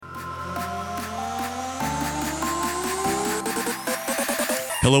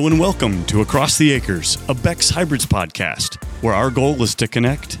Hello and welcome to Across the Acres, a Beck's Hybrids podcast, where our goal is to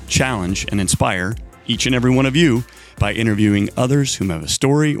connect, challenge, and inspire each and every one of you by interviewing others who have a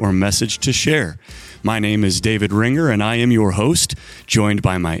story or message to share. My name is David Ringer, and I am your host, joined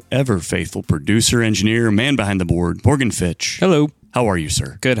by my ever-faithful producer, engineer, man behind the board, Morgan Fitch. Hello. How are you,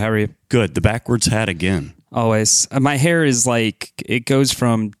 sir? Good, how are you? Good. The backwards hat again. Always. My hair is like, it goes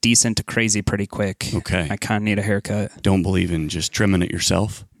from decent to crazy pretty quick. Okay. I kind of need a haircut. Don't believe in just trimming it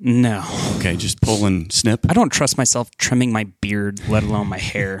yourself? No. Okay, just pull and snip? I don't trust myself trimming my beard, let alone my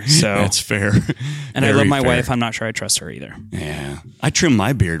hair. So That's fair. And I Very love my fair. wife. I'm not sure I trust her either. Yeah. I trim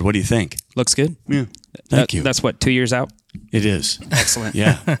my beard. What do you think? Looks good. Yeah. Thank you. That's what, 2 years out? It is. Excellent.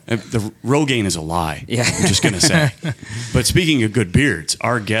 Yeah. The Rogaine is a lie. Yeah. I'm just going to say. But speaking of good beards,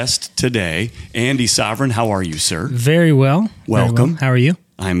 our guest today, Andy Sovern. How are you, sir? Very well. Welcome. Very well. How are you?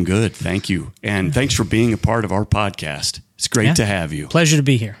 I'm good. Thank you. And thanks for being a part of our podcast. It's great to have you. Pleasure to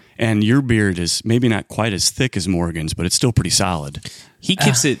be here. And your beard is maybe not quite as thick as Morgan's, but it's still pretty solid. He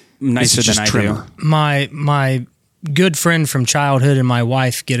keeps it nicer than I trimmer. do. My good friend from childhood and my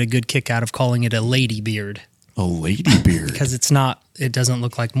wife get a good kick out of calling it a lady beard A lady beard. because it doesn't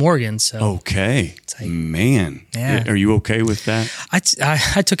look like Morgan's. So Okay. like- Man. Yeah. Are you okay with that?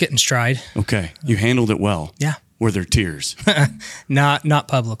 I took it in stride. Okay. You handled it well. Yeah. Were there tears? Not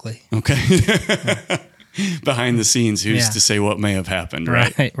publicly. Okay. Behind the scenes, who's Yeah. to say what may have happened,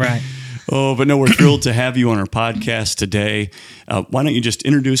 right? Right. Oh, but no, we're thrilled to have you on our podcast today. Why don't you just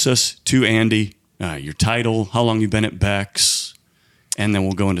introduce us to Andy, your title, how long you've been at Beck's, and then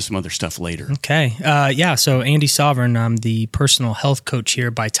we'll go into some other stuff later. Okay. So Andy Sovern, I'm the personal health coach here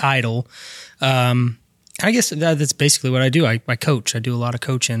by title. I guess that's basically what I do. I coach. I do a lot of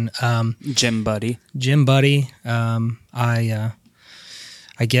coaching. Gym buddy. Gym buddy. I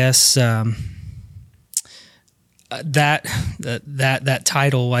guess that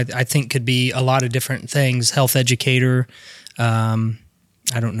title I think could be a lot of different things. Health educator.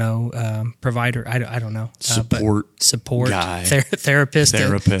 I don't know. Provider. I don't know. Support guy.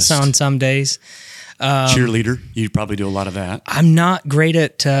 Therapist. On some days. Cheerleader. You probably do a lot of that. I'm not great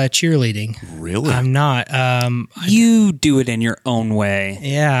at cheerleading. Really? I'm not. You do it in your own way.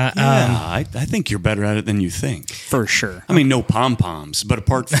 Yeah. I think you're better at it than you think. For sure. I mean, no pom-poms, but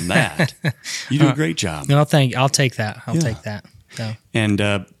apart from that, you do a great job. No, I'll take that. I'll take that. So.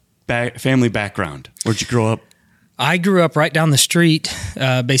 And family background. Where'd you grow up? I grew up right down the street.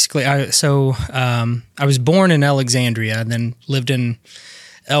 Basically, I was born in Alexandria, then lived in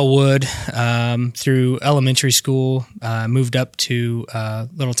Elwood through elementary school. Moved up to a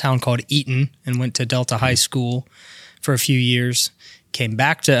little town called Eaton and went to Delta High School for a few years. Came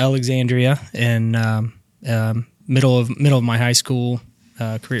back to Alexandria in middle of my high school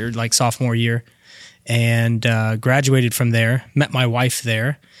career, like sophomore year, and graduated from there. Met my wife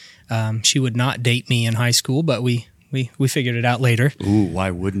there. She would not date me in high school, but we figured it out later. Ooh, why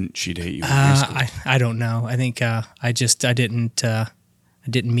wouldn't she date you in high school? I don't know. I think I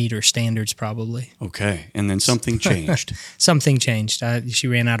didn't meet her standards probably. Okay, and then something changed. Something changed. She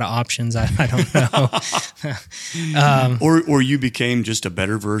ran out of options. I don't know. Or you became just a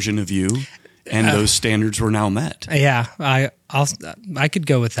better version of you, and those standards were now met. Yeah, I could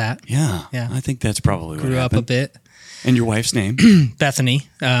go with that. Yeah, I think that's probably what Grew up happened. a bit. And your wife's name? Bethany.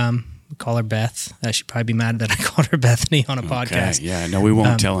 We call her Beth. She'd probably be mad that I called her Bethany on a podcast. Okay, yeah, no, we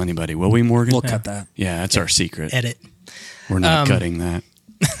won't tell anybody, will we, Morgan? We'll cut that. Yeah, that's our secret. Edit. We're not cutting that.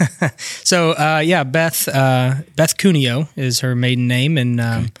 So Beth Cuneo is her maiden name,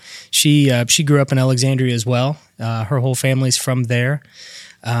 and she grew up in Alexandria as well. Her whole family's from there.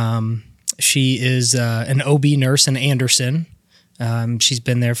 She is an OB nurse in Anderson. She's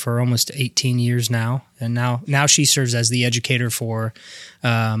been there for almost 18 years now, and now she serves as the educator for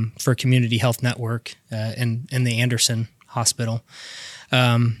Community Health Network in the Anderson Hospital.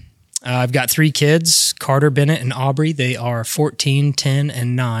 I've got 3 kids, Carter, Bennett, and Aubrey. They are 14, 10,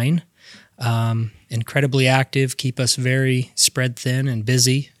 and 9. Incredibly active, keep us very spread thin and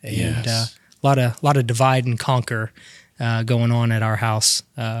busy, and Yes. a lot of divide and conquer going on at our house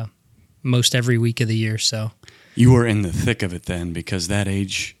most every week of the year. So You were in the thick of it then, because that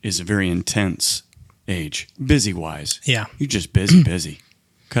age is a very intense age, busy-wise. Yeah. You're just busy.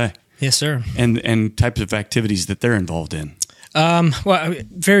 Okay. yes, sir. And types of activities that they're involved in. Well,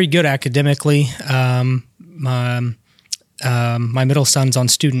 very good academically. My middle son's on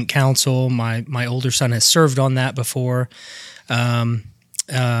student council. My older son has served on that before.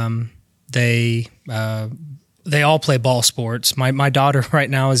 They all play ball sports. My daughter right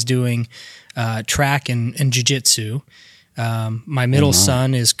now is doing track and jiu-jitsu. My middle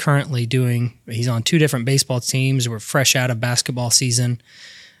son is currently he's on 2 different baseball teams. We're fresh out of basketball season.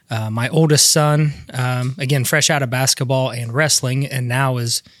 My oldest son, again, fresh out of basketball and wrestling, and now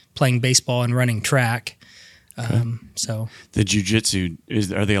is playing baseball and running track. So the jiu-jitsu,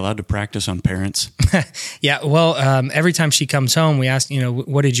 are they allowed to practice on parents? Yeah. Well, every time she comes home, we ask,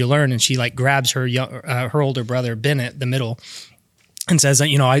 what did you learn? And she grabs her older brother, Bennett, the middle, and says,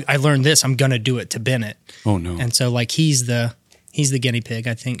 I learned this. I'm going to do it to Bennett. Oh no. And so he's the guinea pig.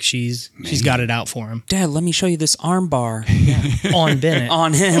 I think she's got it out for him. Dad, let me show you this arm bar. On Bennett.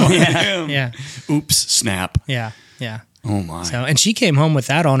 On him. Yeah. Yeah. Oops, snap. Yeah. Oh my. So, and she came home with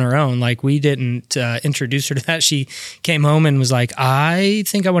that on her own. We didn't introduce her to that. She came home and was like, I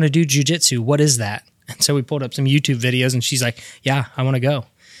think I want to do jujitsu. What is that? And so we pulled up some YouTube videos and she's like, yeah, I want to go.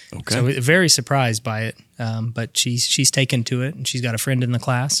 Okay. So we're very surprised by it. But she's taken to it and she's got a friend in the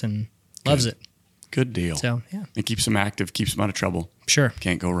class and loves it. Good deal. So, yeah. It keeps them active, keeps them out of trouble. Sure.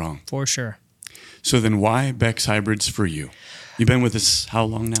 Can't go wrong. For sure. So then why Beck's Hybrids for you? You've been with us how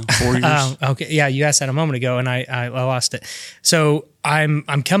long now? 4 years? Okay. Yeah, you asked that a moment ago and I lost it. So I'm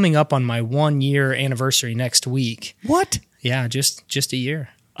coming up on my 1 year anniversary next week. What? Yeah, just a year.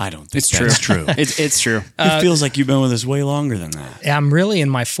 I don't think that's true. It's true. It feels like you've been with us way longer than that. I'm really in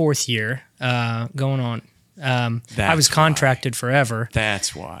my 4th year going on. I was contracted forever.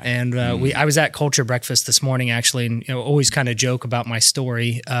 That's why. And I was at Culture Breakfast this morning, actually, and always kind of joke about my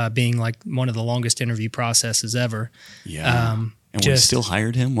story being one of the longest interview processes ever. Yeah. And we still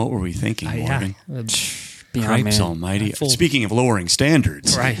hired him? What were we thinking, Morgan? Cripes almighty. Speaking of lowering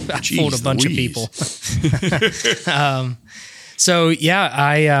standards. Right. I fooled a bunch of people. So,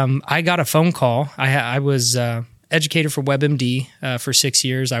 yeah, I got a phone call. I was educated for WebMD for 6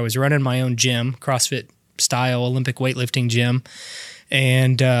 years. I was running my own gym, CrossFit style Olympic weightlifting gym,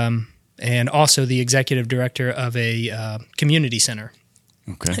 and also the executive director of a community center.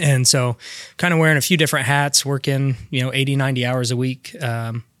 Okay. And so kind of wearing a few different hats, working, 80, 90 hours a week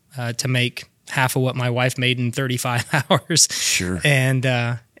to make half of what my wife made in 35 hours. Sure. And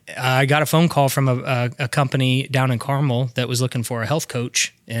I got a phone call from a company down in Carmel that was looking for a health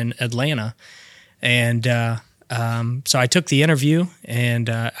coach in Atlanta. And so I took the interview and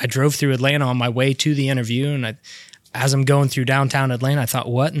I drove through Atlanta on my way to the interview. And as I'm going through downtown Atlanta, I thought,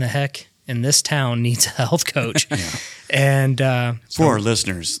 what in the heck in this town needs a health coach? Yeah. And for our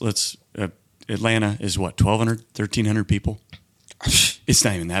listeners, Atlanta is what, 1,200, 1,300 people? It's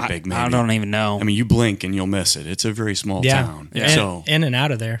not even that big, maybe. I don't even know. I mean, you blink and you'll miss it. It's a very small town. Yeah. So in and out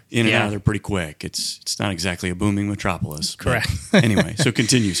of there. In and out of there pretty quick. It's not exactly a booming metropolis. Correct. Anyway, so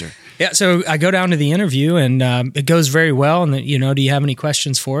continue, sir. Yeah, so I go down to the interview and it goes very well. And, do you have any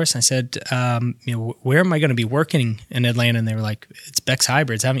questions for us? I said, where am I going to be working in Atlanta? And they were like, it's Beck's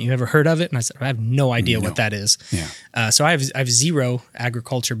Hybrids. Haven't you ever heard of it? And I said, I have no idea what that is. Yeah. So I have zero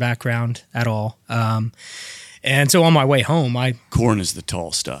agriculture background at all. And so on my way home, corn is the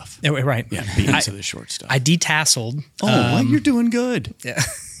tall stuff. Right. Yeah, beans are the short stuff. I detasseled. Oh, well, you're doing good. Yeah.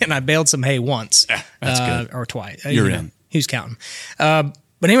 And I baled some hay once. That's good. Or twice. You're in. Who's counting?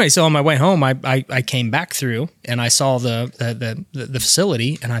 But anyway, so on my way home, I came back through and I saw the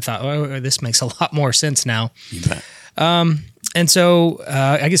facility and I thought, oh, this makes a lot more sense now. You bet. And so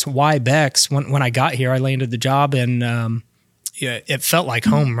I guess why Beck's, when I got here, I landed the job and it felt like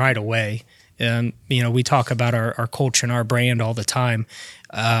home right away. And, we talk about our culture and our brand all the time.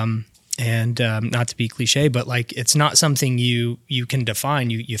 And not to be cliche, but it's not something you can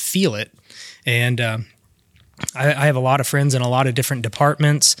define. You feel it. And I have a lot of friends in a lot of different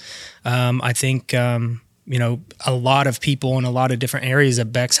departments. I think, a lot of people in a lot of different areas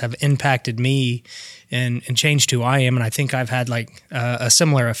of Beck's have impacted me and changed who I am. And I think I've had a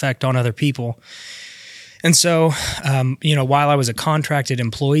similar effect on other people. And so, while I was a contracted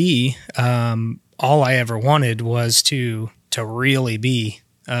employee, all I ever wanted was to really be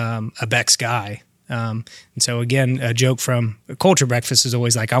a Beck's guy. And so, again, a joke from Culture Breakfast is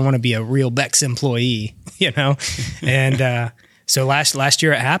always I want to be a real Beck's employee, And so last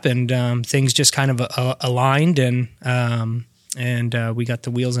year it happened. Things just kind of aligned, and we got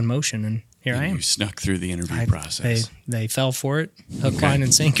the wheels in motion, and here I am. You snuck through the interview process. They fell for it, hook, line,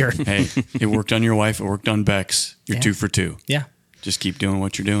 and sinker. Hey, it worked on your wife. It worked on Beck's. You're 2 for 2. Yeah. Just keep doing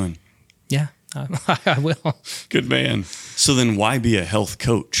what you're doing. Yeah, I will. Good man. So then why be a health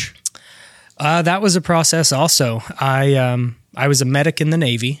coach? That was a process also. I was a medic in the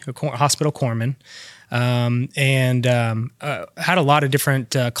Navy, a hospital corpsman, and had a lot of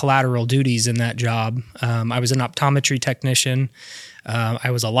different collateral duties in that job. I was an optometry technician. I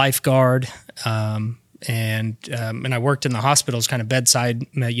was a lifeguard, and I worked in the hospitals, kind of bedside,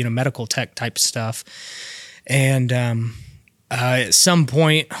 medical tech type stuff. And at some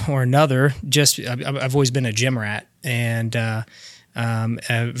point or another, I've always been a gym rat, and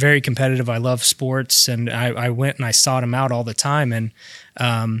very competitive. I love sports, and I went and I sought them out all the time. And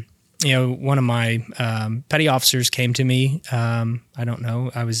one of my petty officers came to me. I don't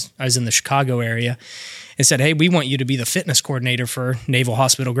know. I was in the Chicago area, and said, "Hey, we want you to be the fitness coordinator for Naval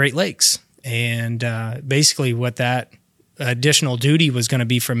Hospital Great Lakes." And basically, what that additional duty was going to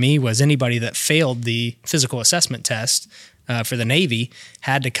be for me was anybody that failed the physical assessment test for the Navy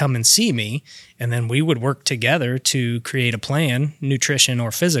had to come and see me, and then we would work together to create a plan, nutrition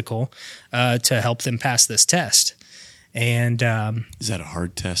or physical, to help them pass this test. And is that a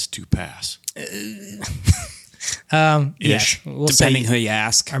hard test to pass? Ish, we'll depending who you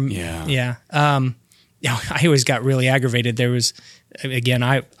ask. Yeah. I always got really aggravated. There was, again,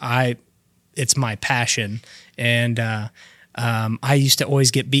 it's my passion, and I used to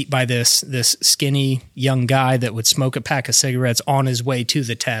always get beat by this skinny young guy that would smoke a pack of cigarettes on his way to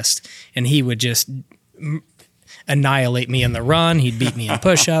the test, and he would just annihilate me in the run. He'd beat me in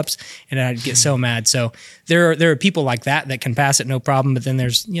push-ups, and I'd get so mad. So there are people like that can pass it no problem, but then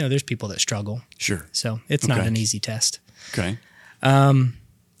there's people that struggle. Sure. So it's not an easy test. Okay. So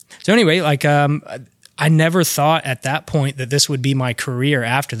anyway, I never thought at that point that this would be my career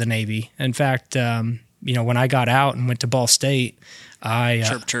after the Navy. In fact, when I got out and went to Ball State,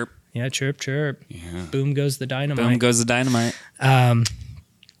 chirp chirp. Yeah, chirp chirp. Yeah. Boom goes the dynamite. Boom goes the dynamite.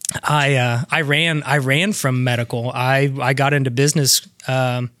 I ran from medical. I got into business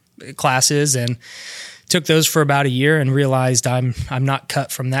classes and took those for about a year and realized I'm not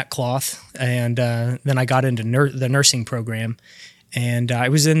cut from that cloth. And then I got into the nursing program, and I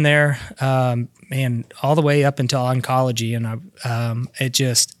was in there, all the way up until oncology. And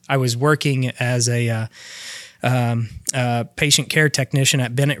I was working as a patient care technician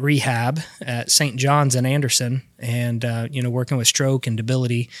at Bennett Rehab at St. John's in Anderson, and working with stroke and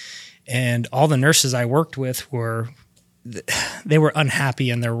debility. And all the nurses I worked with were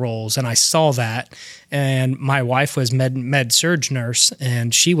unhappy in their roles, and I saw that. And my wife was med surg nurse,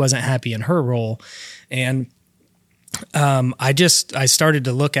 and she wasn't happy in her role. And I started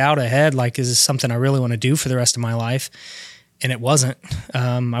to look out ahead, like, is this something I really want to do for the rest of my life? And it wasn't.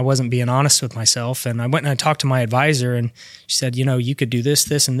 I wasn't being honest with myself. And I went and I talked to my advisor, and she said, you could do this,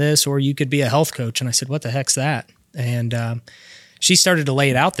 this, and this, or you could be a health coach. And I said, what the heck's that? And she started to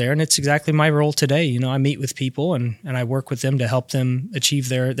lay it out there, and it's exactly my role today. I meet with people, and I work with them to help them achieve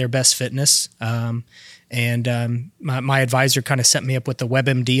their best fitness. My advisor kind of set me up with the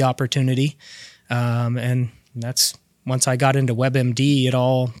WebMD opportunity. And that's, once I got into WebMD, it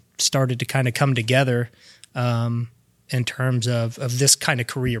all started to kind of come together in terms of this kind of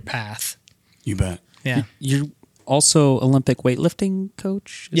career path. You bet. Yeah. You're also Olympic weightlifting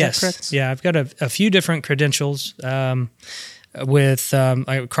coach? Is that correct? Yeah, I've got a few different credentials with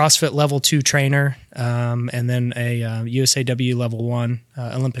a CrossFit Level 2 trainer, and then a USAW Level 1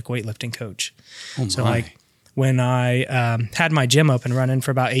 Olympic weightlifting coach. Oh, so when I had my gym up and running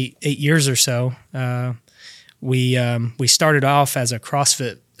for about eight years or so, we started off as a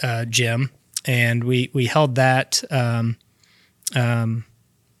CrossFit gym, and we held that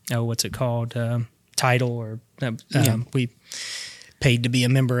what's it called, title, or we paid to be a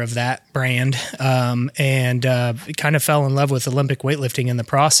member of that brand, and kind of fell in love with Olympic weightlifting in the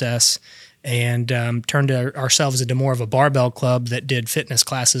process, and turned ourselves into more of a barbell club that did fitness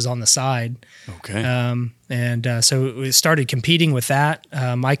classes on the side. Okay. So we started competing with that.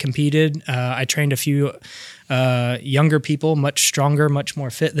 I competed. I trained a few younger people, much stronger, much more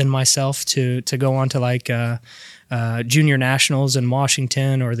fit than myself, to go on to junior nationals in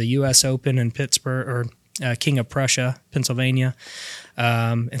Washington, or the U.S. Open in Pittsburgh, or King of Prussia, Pennsylvania.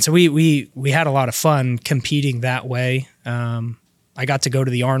 And so we had a lot of fun competing that way. I got to go to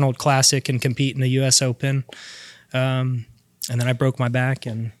the Arnold Classic and compete in the U.S. Open. And then I broke my back,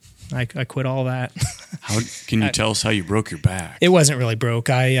 and I quit all that. How can you tell us how you broke your back? It wasn't really broke.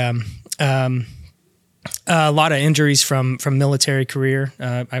 I a lot of injuries from military career.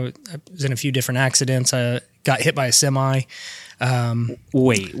 I was in a few different accidents. I got hit by a semi.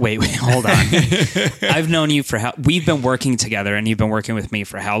 Wait, hold on. I've known you for we've been working together, and you've been working with me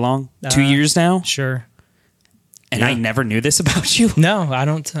for how long? 2 years now? Sure. And I never knew this about you? No, I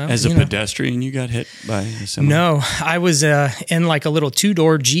don't. As a pedestrian, you got hit by a semi? No, I was in like a little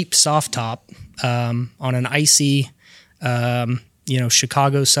 2-door Jeep soft top on an icy,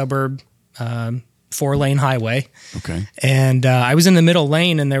 Chicago suburb, 4-lane highway. Okay. And I was in the middle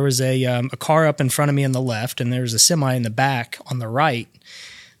lane, and there was a car up in front of me on the left, and there was a semi in the back on the right.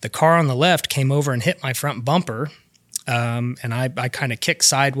 The car on the left came over and hit my front bumper. and I kind of kicked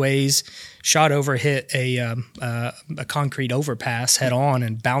sideways, shot over, hit a concrete overpass head on,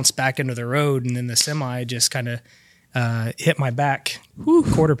 and bounced back into the road. And then the semi just kind of hit my back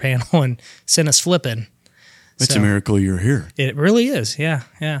quarter panel and sent us flipping. It's a miracle you're here. It really is. Yeah.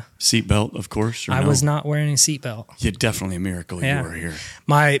 Seatbelt, of course. Or I no? was not wearing a seatbelt. Yeah, definitely a miracle you were here.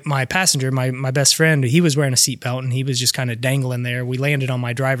 My passenger, my best friend, he was wearing a seatbelt, and he was just kind of dangling there. We landed on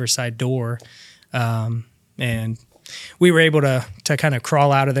my driver's side door, and we were able to kind of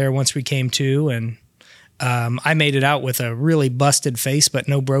crawl out of there once we came to, and I made it out with a really busted face, but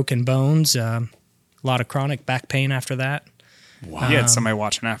no broken bones. A lot of chronic back pain after that. Wow. You had somebody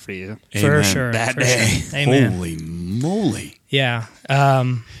watching out for you. For sure. That day. Sure. Amen. Holy moly. Yeah.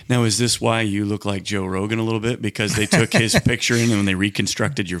 Now, is this why you look like Joe Rogan a little bit? Because they took his picture in and when they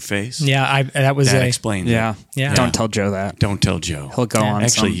reconstructed your face? Yeah, that explains it. Yeah. Don't tell Joe that. Don't tell Joe. He'll go on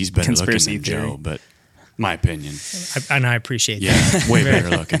Actually, he's better looking conspiracy than theory. Joe, but my opinion. And I appreciate Yeah, that. way better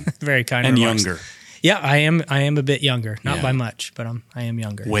looking. Very kind and remarks. younger. Yeah, I am a bit younger. Not by much, but I am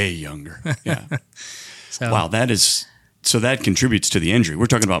younger. Way younger. Yeah. So, Wow, so that contributes to the injury. We're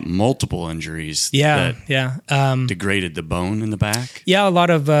talking about multiple injuries that degraded the bone in the back. Yeah, a lot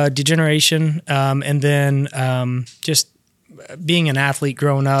of degeneration, and then just being an athlete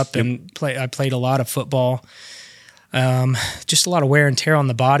growing up, and I played a lot of football. Just a lot of wear and tear on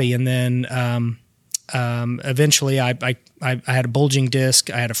the body, and then eventually I had a bulging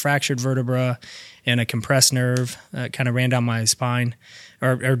disc, I had a fractured vertebra, and a compressed nerve. Kind of ran down my spine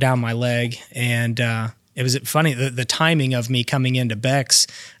or down my leg, and it was funny, the timing of me coming into Beck's.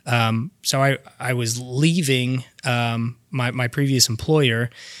 So I was leaving my previous employer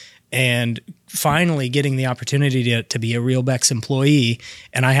and finally getting the opportunity to be a real Beck's employee.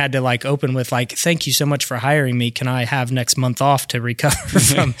 And I had to open with thank you so much for hiring me. Can I have next month off to recover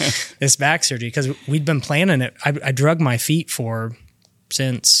from this back surgery? Because we'd been planning it. I drug my feet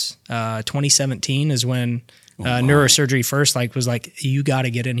since 2017 is when neurosurgery first was you got to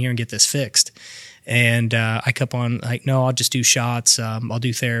get in here and get this fixed. And I kept on no, I'll just do shots. I'll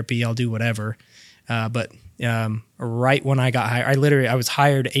do therapy. I'll do whatever. But right when I got hired, I was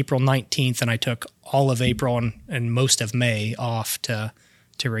hired April 19th, and I took all of April and most of May off to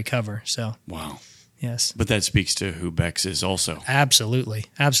recover. So wow, yes. But that speaks to who Beck's is also. Absolutely.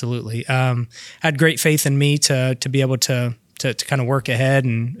 Had great faith in me to be able to kind of work ahead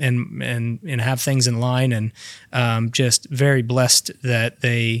and have things in line, and just very blessed that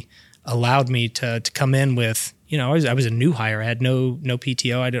they allowed me to come in with, I was a new hire. I had no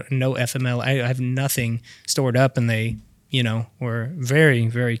PTO, no FML. I have nothing stored up, and they, were very,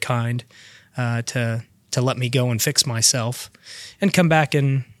 very kind to let me go and fix myself and come back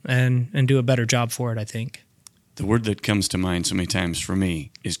and do a better job for it, I think. The word that comes to mind so many times for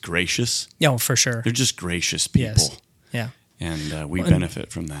me is gracious. Yeah, for sure. They're just gracious people. Yes. Yeah. And we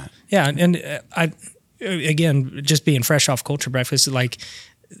benefit from that. Yeah, and I, again, just being fresh off Culture Breakfast,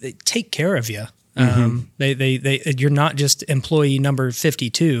 they take care of you. They you're not just employee number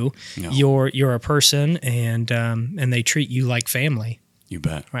 52. No. You're a person, and they treat you like family. You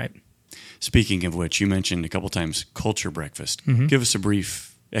bet. Right. Speaking of which, you mentioned a couple times Culture Breakfast. Give us a brief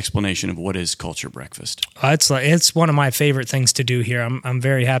explanation of what is Culture Breakfast. It's one of my favorite things to do here. I'm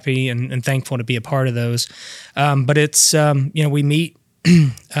very happy and thankful to be a part of those. But it's we meet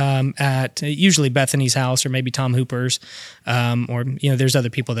at usually Bethany's house or maybe Tom Hooper's, or there's other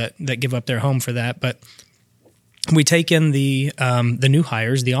people that give up their home for that. But we take in the new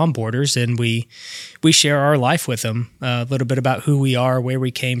hires, the onboarders, and we share our life with them, a little bit about who we are, where we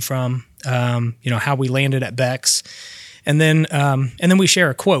came from, how we landed at Beck's, and then we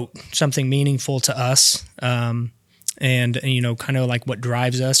share a quote, something meaningful to us, and kind of like what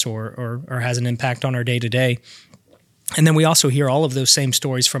drives us or has an impact on our day to day. And then we also hear all of those same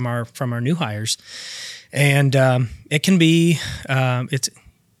stories from our new hires, and it can be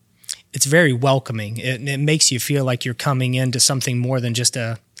it's very welcoming. It makes you feel like you're coming into something more than just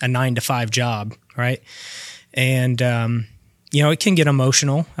a 9-to-5 job, right? And it can get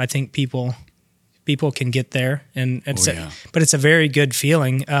emotional. I think people can get there, and but it's a very good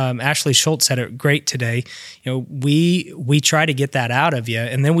feeling. Ashley Schultz said it great today. We try to get that out of you,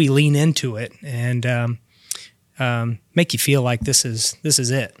 and then we lean into it and. Make you feel like this is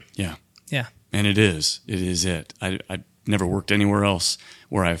it. Yeah. Yeah. And it is it. I never worked anywhere else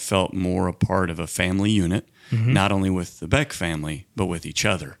where I felt more a part of a family unit, not only with the Beck family, but with each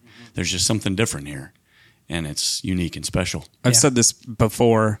other. There's just something different here, and it's unique and special. I've said this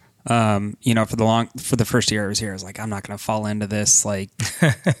before, for the first year I was here, I was like, I'm not going to fall into this, the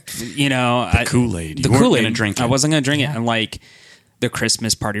Kool-Aid. The Kool-Aid. Drink it. I wasn't going to drink it. And the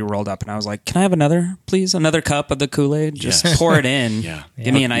Christmas party rolled up, and I was like, "Can I have another, please? Another cup of the Kool-Aid? Just pour it in.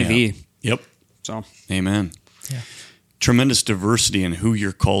 Give me an IV." Yep. So, amen. Yeah. Tremendous diversity in who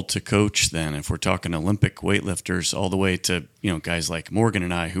you're called to coach then, if we're talking Olympic weightlifters all the way to, guys like Morgan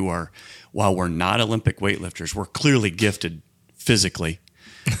and I who are, while we're not Olympic weightlifters, we're clearly gifted physically.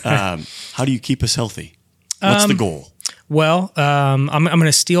 How do you keep us healthy? What's the goal? Well, I'm going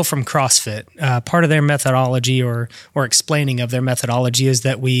to steal from CrossFit. Part of their methodology or explaining of their methodology is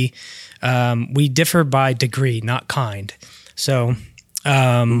that we differ by degree, not kind. So,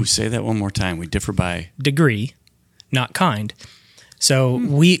 say that one more time. We differ by degree, not kind. So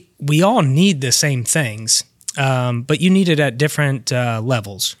we all need the same things, but you need it at different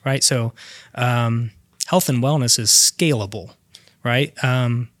levels, right? So health and wellness is scalable, right?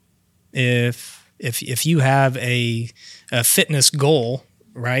 If you have a fitness goal,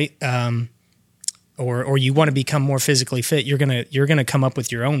 right, or you want to become more physically fit, you're gonna come up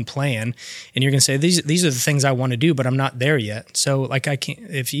with your own plan, and you're gonna say these are the things I want to do, but I'm not there yet. So like I can't.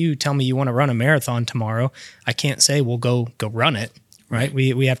 If you tell me you want to run a marathon tomorrow, I can't say, well, go run it, right?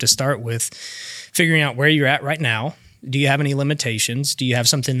 We have to start with figuring out where you're at right now. Do you have any limitations? Do you have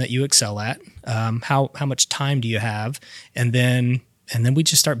something that you excel at? How much time do you have? And then we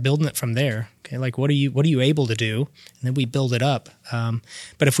just start building it from there. Okay, like what are you able to do? And then we build it up.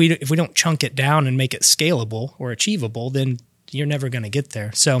 But if we don't chunk it down and make it scalable or achievable, then you're never going to get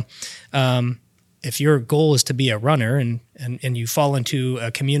there. So if your goal is to be a runner and you fall into a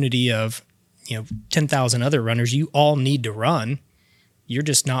community of 10,000 other runners, you all need to run. You're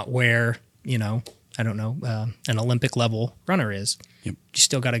just not where an Olympic level runner is. Yep. You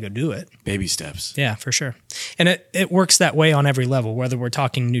still got to go do it. Baby steps. Yeah, for sure. And it works that way on every level, whether we're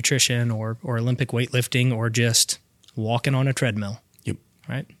talking nutrition or Olympic weightlifting or just walking on a treadmill. Yep.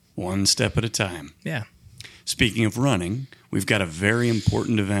 Right? One step at a time. Yeah. Speaking of running, we've got a very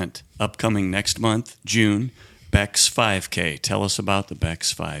important event upcoming next month, June, Beck's 5K. Tell us about the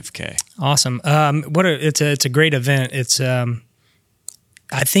Beck's 5K. Awesome. It's a great event. It's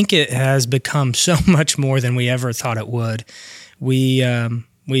I think it has become so much more than we ever thought it would. We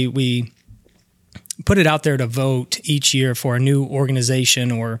put it out there to vote each year for a new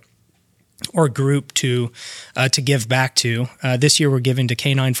organization or group to give back to. This year we're giving to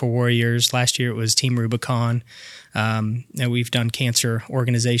Canine for Warriors. Last year it was Team Rubicon. And we've done cancer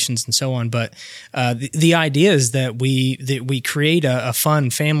organizations and so on. But the idea is that we create a fun,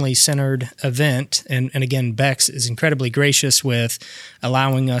 family-centered event. And again, Beck's is incredibly gracious with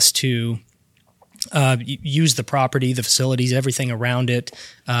allowing us to use the property, the facilities, everything around it,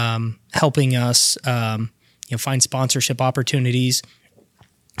 helping us find sponsorship opportunities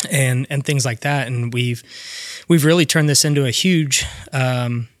and things like that. And we've really turned this into a huge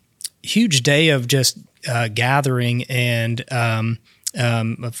day of just gathering and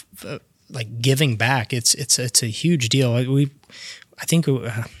like giving back. It's a huge deal. I think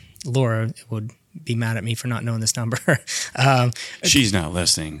Laura would be mad at me for not knowing this number. She's not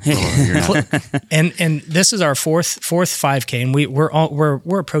listening. Laura, you're not. And this is our fourth 5K, and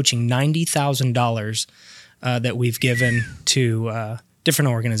we're approaching $90,000 that we've given to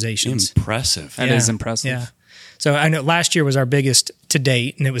different organizations. Impressive. That is impressive. Yeah. So I know last year was our biggest to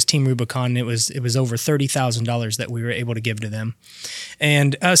date, and it was Team Rubicon. And it was over $30,000 that we were able to give to them,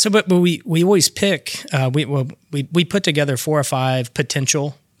 and but we always pick. We put together 4 or 5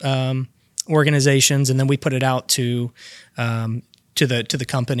 potential organizations, and then we put it out to the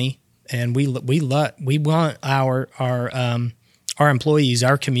company, and we want our employees,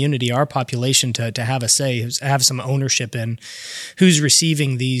 our community, our population to have a say, have some ownership in who's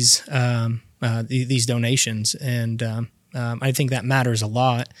receiving these donations, and I think that matters a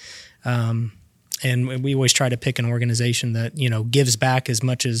lot. And we always try to pick an organization that gives back as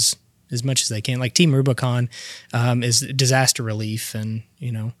much as they can. Like Team Rubicon is disaster relief, and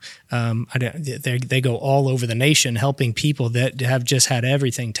they go all over the nation helping people that have just had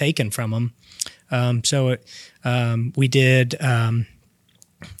everything taken from them. We did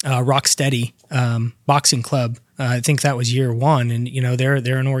Rocksteady Boxing Club. I think that was year 1, and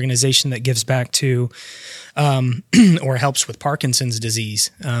they're an organization that gives back to or helps with Parkinson's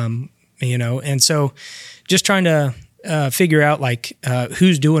disease. And so just trying to figure out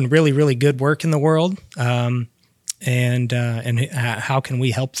who's doing really, really good work in the world, and how can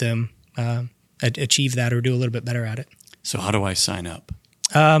we help them achieve that or do a little bit better at it. So how do I sign up?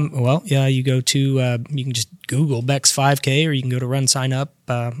 You go to you can just Google Beck's 5K, or you can go to Run Sign Up.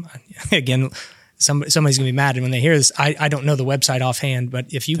 Again, somebody's going to be mad when they hear this. I don't know the website offhand, but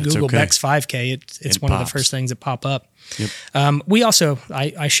if you Google Beck's 5K, it's one of the first things that pop up. Yep. We also,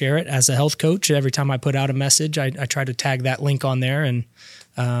 I share it as a health coach. Every time I put out a message, I try to tag that link on there and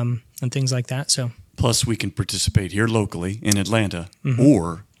things like that. So plus we can participate here locally in Atlanta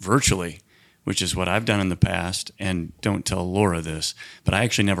or virtually, which is what I've done in the past. And don't tell Laura this, but I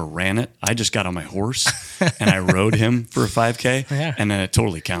actually never ran it. I just got on my horse and I rode him for a 5K and then it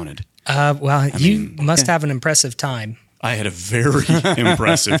totally counted. You must have an impressive time. I had a very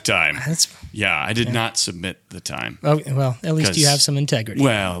impressive time. I did not submit the time. Oh, well, at least you have some integrity.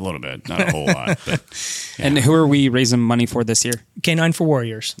 Well, a little bit, not a whole lot. But, And who are we raising money for this year? Canine for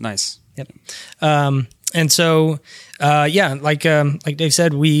Warriors. Nice. Yep. And so, like Dave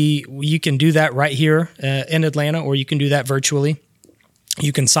said, you can do that right here in Atlanta, or you can do that virtually.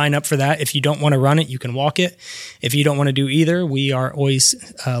 You can sign up for that. If you don't want to run it, you can walk it. If you don't want to do either, we are always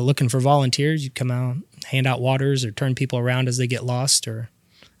looking for volunteers. You come out, hand out waters, or turn people around as they get lost, or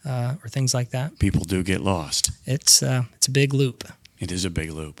things like that. People do get lost. It's a big loop. It is a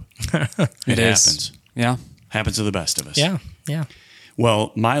big loop. It happens. Yeah. Happens to the best of us. Yeah. Yeah.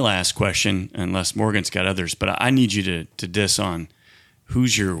 Well, my last question, unless Morgan's got others, but I need you to diss on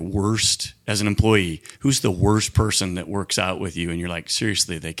who's your worst, as an employee, who's the worst person that works out with you and you're like,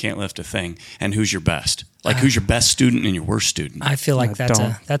 seriously, they can't lift a thing, and who's your best? Like, who's your best student and your worst student? I feel like that's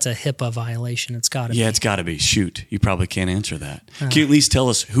a HIPAA violation. It's got to be. Yeah, it's got to be. Shoot, you probably can't answer that. Can you at least tell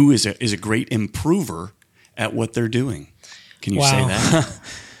us who is a great improver at what they're doing? Can you say that?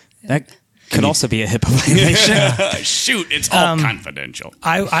 That could also be a HIPAA violation. Shoot, it's all confidential.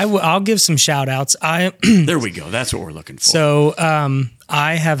 I'll give some shout outs. There we go. That's what we're looking for. So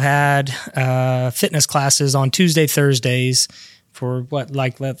I have had fitness classes on Tuesday, Thursdays for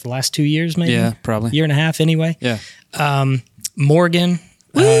the last 2 years, maybe? Yeah, probably. Year and a half anyway. Yeah. Morgan,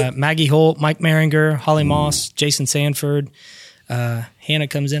 Maggie Holt, Mike Maringer, Holly Moss, Jason Sanford. Hannah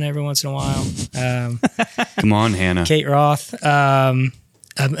comes in every once in a while. Come on, Hannah. Kate Roth.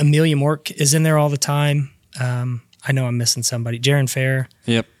 Amelia Mork is in there all the time. I know I'm missing somebody. Jaron Fair.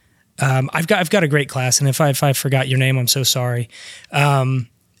 Yep. I've got a great class, and if I forgot your name, I'm so sorry.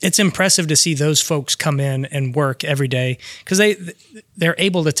 It's impressive to see those folks come in and work every day, because they're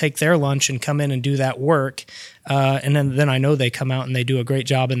able to take their lunch and come in and do that work, and then I know they come out and they do a great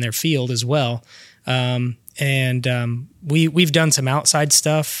job in their field as well. We've done some outside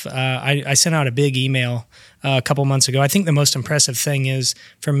stuff. I sent out a big email a couple months ago. I think the most impressive thing is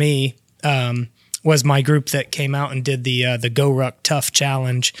for me was my group that came out and did the Go Ruck Tough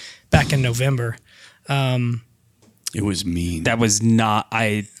Challenge back in November. It was mean. That was not.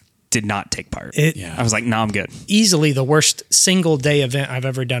 I did not take part. I was like, no, I'm good. Easily the worst single day event I've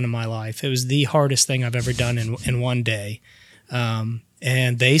ever done in my life. It was the hardest thing I've ever done in one day.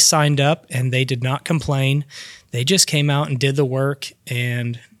 And they signed up and they did not complain. They just came out and did the work,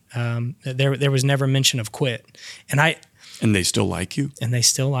 and there was never mention of quit. And they still like you? And they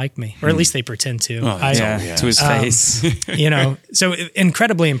still like me, or at least they pretend to. To his face. So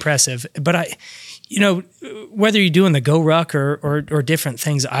incredibly impressive. But whether you're doing the Go Ruck or different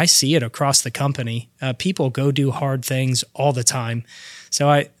things, I see it across the company. People go do hard things all the time. So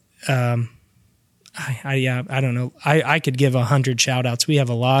I don't know. I could give 100 shout outs. We have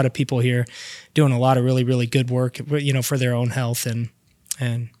a lot of people here doing a lot of really, really good work, for their own health, and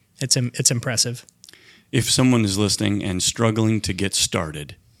it's impressive. If someone is listening and struggling to get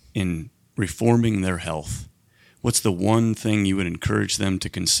started in reforming their health, what's the one thing you would encourage them to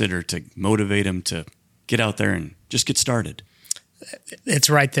consider to motivate them to get out there and just get started? It's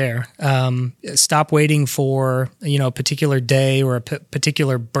right there. Stop waiting for a particular day or a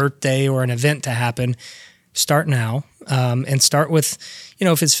particular birthday or an event to happen. Start now, and start with,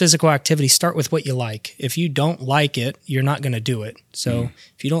 if it's physical activity, start with what you like. If you don't like it, you're not going to do it. So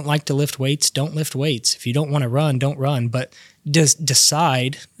if you don't like to lift weights, don't lift weights. If you don't want to run, don't run. But just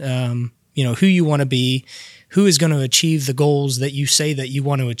decide, who you want to be, who is going to achieve the goals that you say that you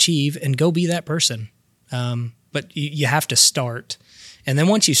want to achieve, and go be that person. But you have to start. And then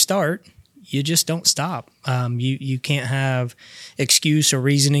once you start, you just don't stop. You can't have excuse or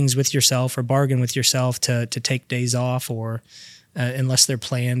reasonings with yourself or bargain with yourself to take days off, or unless they're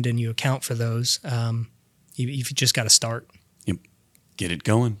planned and you account for those. You've just got to start. Yep. Get it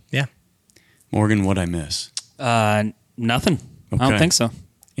going. Yeah. Morgan, what'd I miss? Nothing. Okay. I don't think so.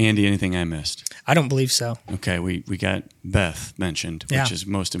 Andy, anything I missed? I don't believe so. Okay, we got Beth mentioned, which is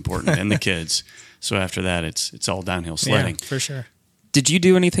most important, and the kids. So after that, it's all downhill sledding. Yeah, for sure. Did you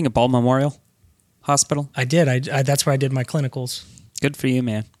do anything at Ball Memorial Hospital? I did. I that's where I did my clinicals. Good for you,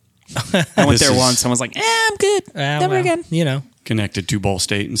 man. I went there once and was like, I'm good. Never again. Connected to Ball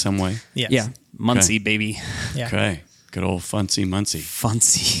State in some way? Yes. Yeah. Muncie, baby. Yeah. Okay. Good old Funcy Muncie.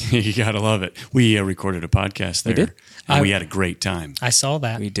 Funcy. You got to love it. We recorded a podcast there. We did? And we had a great time. I saw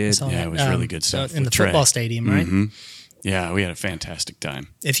that. We did. I saw Yeah, that. it was really good stuff in the with Trey. football stadium, right? Mm-hmm. Yeah, we had a fantastic time.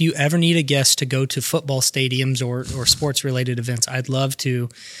 If you ever need a guest to go to football stadiums or sports-related events, I'd love to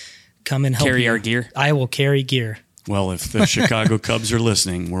come and help Carry you. our gear. I will carry gear. Well, if the Chicago Cubs are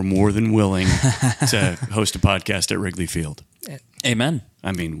listening, we're more than willing to host a podcast at Wrigley Field. Amen.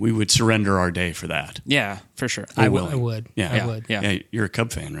 I mean, we would surrender our day for that. Yeah, for sure. I willing. would. Yeah. I would. Yeah. Yeah, you're a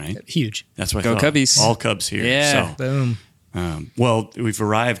Cub fan, right? Huge. That's what Go I thought. Cubbies. All Cubs here. Yeah. So, Boom. well, we've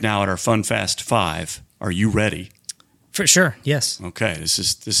arrived now at our Fun Fast 5. Are you ready? For sure. Yes. Okay, this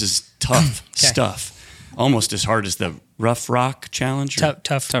is tough stuff. Almost as hard as the Rough Rock Challenge. or-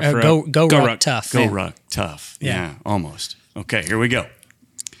 Tough. Rock. Go Go rock. Rock. Tough. Go Rock Tough. Yeah. Yeah, almost. Okay, here we go.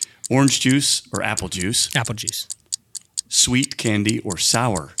 Orange juice or apple juice, Apple juice. sweet candy or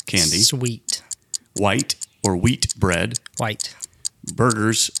sour candy, Sweet. white or wheat bread, White.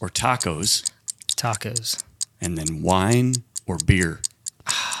 burgers or tacos, Tacos. and then wine or beer.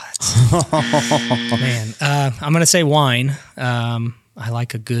 Man, I'm going to say wine. I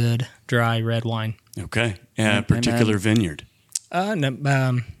like a good dry red wine. Okay, particular vineyard.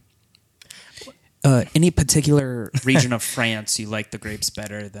 No, Any particular region of France you like the grapes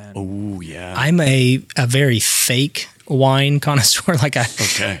better than? Oh yeah. I'm a very fake wine connoisseur. Like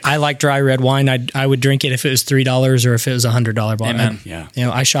I like dry red wine. I would drink it if it was $3 or if it was $100 bottle. Amen. Yeah.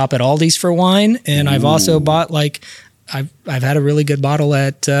 I shop at Aldi's for wine, and I've also bought I've had a really good bottle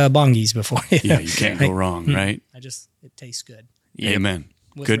at Bongi's before. Yeah, you can't go wrong, right? It tastes good Amen.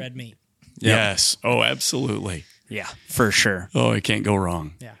 with Good. red meat. Yes. Oh, absolutely. Yeah, for sure. Oh, it can't go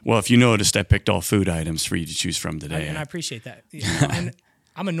wrong. Yeah. Well, if you noticed, I picked all food items for you to choose from today. And I appreciate that. And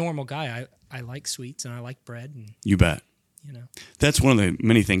I'm a normal guy. I like sweets and I like bread, and You bet. you know. That's one of the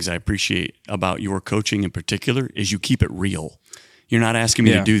many things I appreciate about your coaching in particular is you keep it real. You're not asking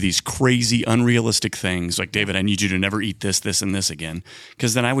me to do these crazy, unrealistic things like, David, I need you to never eat this, this, and this again.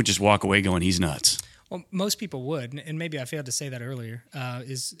 Because then I would just walk away going, he's nuts. Well, most people would, and maybe I failed to say that earlier.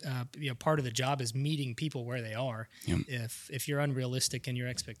 Part of the job is meeting people where they are. Yep. If you're unrealistic in your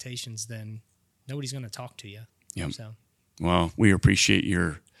expectations, then nobody's going to talk to you. Yep. So Well, we appreciate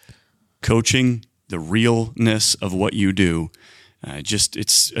your coaching, the realness of what you do.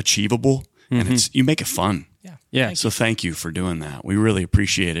 It's achievable, and you make it fun. yeah. So thank you for doing that. We really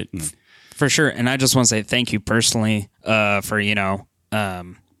appreciate it. And For sure. And I just want to say thank you personally for,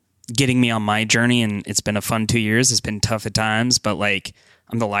 getting me on my journey. And it's been a fun 2 years. It's been tough at times, but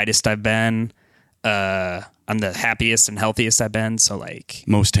I'm the lightest I've been. I'm the happiest and healthiest I've been. So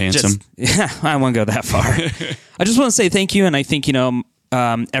most handsome. I won't go that far. I just want to say thank you. And I think,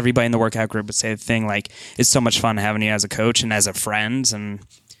 everybody in the workout group would say the thing, it's so much fun having you as a coach and as a friend. And,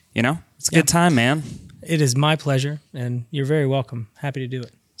 it's a good time, man. It is my pleasure, and you're very welcome. Happy to do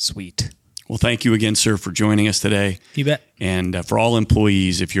it. Sweet. Well, thank you again, sir, for joining us today. You bet. And for all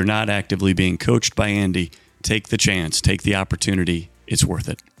employees, if you're not actively being coached by Andy, take the chance, take the opportunity. It's worth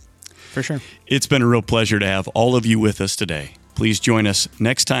it. For sure. It's been a real pleasure to have all of you with us today. Please join us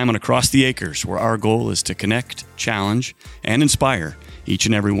next time on Across the Acres, where our goal is to connect, challenge, and inspire each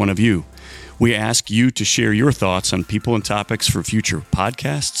and every one of you. We ask you to share your thoughts on people and topics for future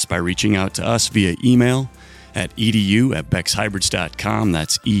podcasts by reaching out to us via email at edu@beckshybrids.com.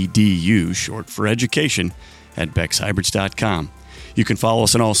 That's EDU, short for education, at beckshybrids.com. You can follow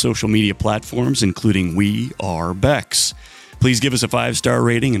us on all social media platforms, including We Are Becks. Please give us a 5-star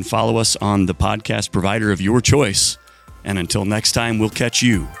rating and follow us on the podcast provider of your choice. And until next time, we'll catch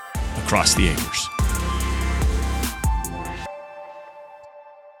you across the acres.